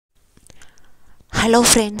Hello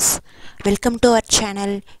friends, welcome to our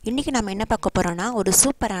channel. இன்னைக்கு நாம என்ன பார்க்க போறோம்னா ஒரு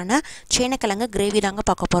சூப்பரான சேனக்கிழங்கு கிரேவி தாங்க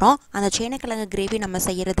பார்க்க போறோம். அந்த சேனக்கிழங்கு கிரேவி நம்ம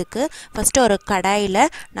செய்யிறதுக்கு ஃபர்ஸ்ட் ஒரு கடாயில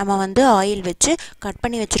நம்ம ஆயில் வெச்சு கட்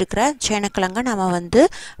பண்ணி வச்சிருக்கிற சேனக்கிழங்க நாம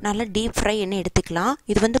நல்ல டீப் ஃப்ரை பண்ணி எடுத்துக்கலாம்.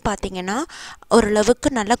 இது பாத்தீங்கன்னா ஒரு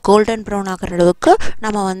அளவுக்கு நல்ல கோல்டன் பிரவுன் ஆகுற அளவுக்கு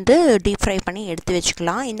நம்ம டீப் ஃப்ரை பண்ணி எடுத்து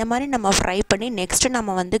வெச்சுக்கலாம். இந்த மாதிரி நம்ம ஃப்ரை பண்ணி நெக்ஸ்ட்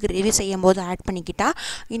நம்ம கிரேவி செய்யும்போது ஆட் பண்ணிக்கிட்டா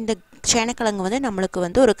இந்த சேனக்கிழங்கு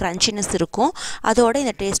நம்மளுக்கு ஒரு கிரன்ச்சினஸ் இருக்கும். அதோட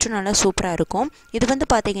இந்த டேஸ்ட்டும் நல்லா சூப்பரா இருக்கும். இது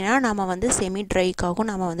பாத்தீங்கன்னா நாம செமி ட்ரைக்காகவும்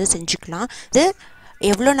நாம செஞ்சுக்கலாம். இது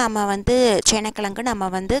எவ்வளோ நாம சேனக்கிழங்கு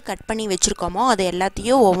நம்ம கட் பண்ணி வச்சிருக்கோமோ அது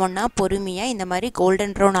எல்லாத்தையும் ஒவ்வொன்றா பொறுமையாக இந்த மாதிரி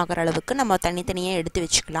கோல்டன் ப்ரௌன் ஆகிற அளவுக்கு நம்ம தனித்தனியாக எடுத்து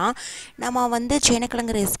வச்சுக்கலாம். நம்ம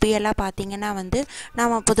சேனக்கிழங்கு ரெசிபியெல்லாம் பார்த்தீங்கன்னா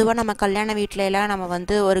நம்ம பொதுவாக நம்ம கல்யாண வீட்டில எல்லாம் நம்ம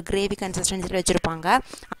ஒரு கிரேவி கன்சிஸ்டன்சியில் வச்சுருப்பாங்க.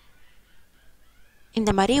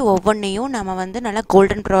 இந்த மாதிரி ஒவ்வொன்றையும் நம்ம நல்லா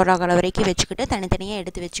கோல்டன் ப்ரௌன் ஆகிற வரைக்கும் வச்சுக்கிட்டு தனித்தனியாக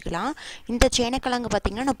எடுத்து வச்சுக்கலாம். இந்த சேனக்கிழங்கு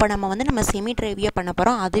பார்த்திங்கன்னா இப்போ நம்ம செமி ட்ரைவியாக பண்ண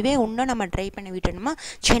போகிறோம். அதுவே இன்னும் நம்ம ட்ரை பண்ணி விட்டோம்னா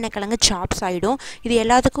சேனக்கிழங்கு சாப்ஸ் ஆகிடும். இது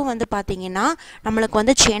எல்லாத்துக்கும் பார்த்திங்கன்னா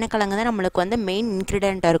நம்மளுக்கு சேனக்கிழங்கு தான் நம்மளுக்கு மெயின்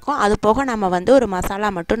இன்க்ரீடியண்ட்டாக இருக்கும். அது போக நம்ம ஒரு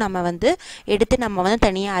மசாலா மட்டும் நம்ம எடுத்து நம்ம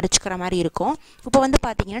தனியாக அரைச்சிக்கிற மாதிரி இருக்கும். இப்போ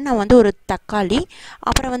பார்த்திங்கன்னா நான் ஒரு தக்காளி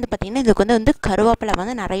அப்புறம் பார்த்திங்கன்னா இதுக்கு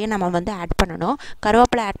கருவேப்பிலை நிறைய நம்ம ஆட் பண்ணணும்.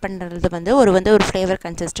 கருவேப்பிலை ஆட் பண்ணுறது ஒரு ஃப்ளேவர்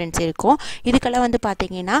கன்சிஸ்டன்சி இருக்கும். இதுக்கெல்லாம்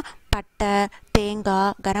பார்த்தீங்கன்னா பட்டை,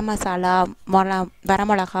 தேங்காய், கரம் மசாலா,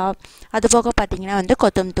 வரமிளகா, அது போக பார்த்தீங்கன்னா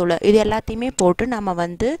கொத்தமல்லி தூள் இது எல்லாத்தையுமே போட்டு நம்ம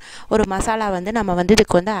ஒரு மசாலா நம்ம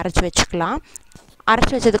இதுக்கு அரைச்சி வச்சுக்கலாம்.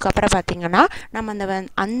 அரைச்சி வச்சதுக்கப்புறம் பார்த்திங்கன்னா நம்ம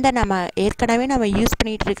நம்ம ஏற்கனவே நம்ம யூஸ்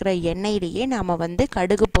பண்ணிகிட்டு இருக்கிற எண்ணெயிலேயே நம்ம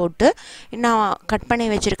கடுகு போட்டு நான் கட் பண்ணி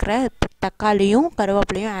வச்சுருக்கிற தக்காளியும்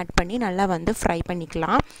கருவேப்பிலையும் ஆட் பண்ணி நல்லா ஃப்ரை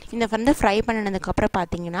பண்ணிக்கலாம். இந்த ஃப்ரை பண்ணினதுக்கப்புறம்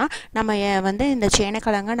பார்த்திங்கன்னா நம்ம இந்த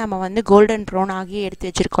சேனக்கிழங்க நம்ம கோல்டன் ப்ரௌன் ஆகி எடுத்து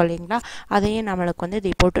வச்சுருக்கோம் இல்லைங்களா, அதையும் நம்மளுக்கு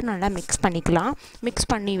இதை போட்டு நல்லா மிக்ஸ் பண்ணிக்கலாம். மிக்ஸ்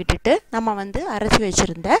பண்ணி விட்டுட்டு நம்ம அரைச்சி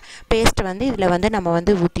வச்சுருந்த பேஸ்ட் இதில் நம்ம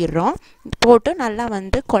ஊற்றிடுறோம். போட்டு நல்லா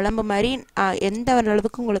குழம்பு மாதிரி எந்த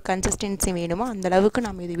அளவுக்கு உங்களுக்கு கன்சிஸ்டன்சி வேணுமோ அந்த அளவுக்கு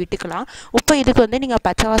நம்ம இது விட்டுக்கலாம். இப்போ இதுக்கு நீங்கள்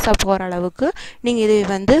பச்சை வாசம் போகிற அளவுக்கு நீங்கள்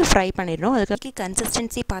இது ஃப்ரை பண்ணிடணும். அதுக்கு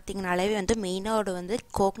கன்சிஸ்டன்சி பார்த்தீங்கனாலே மெயினாக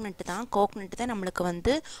கோகனட் தான்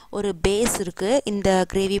நம்மளுக்கு ஒரு பேஸ் இருக்குது. இந்த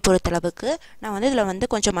கிரேவி பொறுத்தளவுக்கு நான்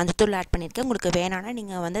இதில் கொஞ்சம் மஞ்சத்தூள் ஆட் பண்ணியிருக்கேன். உங்களுக்கு வேணான்னா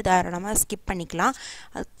நீங்கள் தாராளமாக ஸ்கிப் பண்ணிக்கலாம்.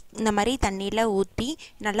 இந்த மாதிரி தண்ணியில் ஊற்றி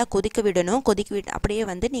நல்லா கொதிக்க விடணும்.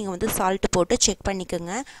 அப்படியே நீங்கள் சால்ட்டு போட்டு செக்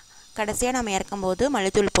பண்ணிக்கோங்க. கடைசியாக நம்ம இறக்கும்போது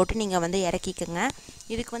மல்லித்தூள் போட்டு நீங்கள் இறக்கிக்கோங்க.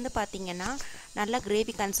 இதுக்கு பார்த்தீங்கன்னா நல்லா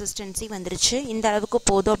கிரேவி கன்சிஸ்டன்சி வந்துருச்சு. இந்த அளவுக்கு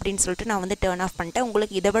போதும் அப்படின்னு சொல்லிட்டு நான் டர்ன் ஆஃப் பண்ணிட்டேன்.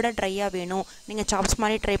 உங்களுக்கு இதை விட ட்ரையாக வேணும், நீங்கள் சாப்ஸ்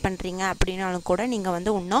மாதிரி ட்ரை பண்ணுறீங்க அப்படின்னாலும் கூட நீங்கள்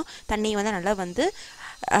இன்னும் தண்ணியை நல்லா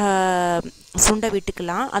சுண்ட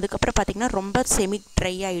விட்டுக்கலாம். அதுக்கப்புறம் பார்த்திங்கன்னா ரொம்ப செமி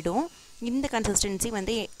ட்ரை ஆகிடும். இந்த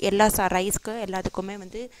கன்சிஸ்டன்சி எல்லா ரைஸ்க்கு எல்லாத்துக்குமே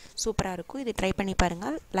சூப்பராக இருக்கும். இது ட்ரை பண்ணி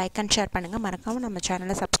பாருங்கள். லைக் அண்ட் ஷேர் பண்ணுங்கள். மறக்காமல் நம்ம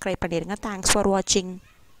சேனலை சப்ஸ்கிரைப் பண்ணிடுங்க. தேங்க்ஸ் ஃபார் வாட்சிங்.